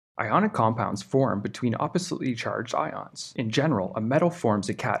Ionic compounds form between oppositely charged ions. In general, a metal forms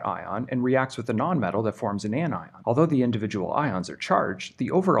a cation and reacts with a nonmetal that forms an anion. Although the individual ions are charged,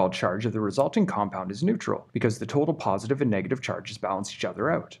 the overall charge of the resulting compound is neutral because the total positive and negative charges balance each other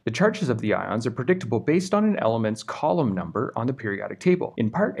out. The charges of the ions are predictable based on an element's column number on the periodic table.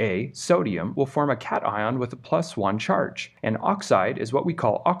 In part A, sodium will form a cation with a +1 charge, and oxide is what we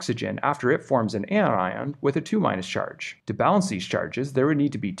call oxygen after it forms an anion with a 2- charge. To balance these charges, there would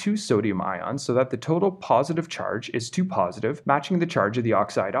need to be 2 sodium ions so that the total positive charge is 2 positive, matching the charge of the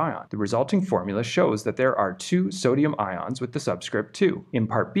oxide ion. The resulting formula shows that there are 2 sodium ions with the subscript 2. In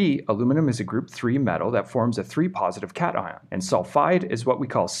part B, aluminum is a group 3 metal that forms a 3 positive cation, and sulfide is what we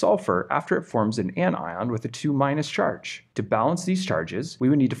call sulfur after it forms an anion with a 2- charge. To balance these charges, we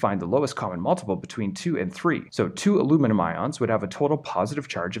would need to find the lowest common multiple between 2 and 3. So 2 aluminum ions would have a total positive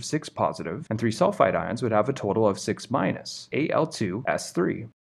charge of 6 positive, and 3 sulfide ions would have a total of 6-, Al2S3.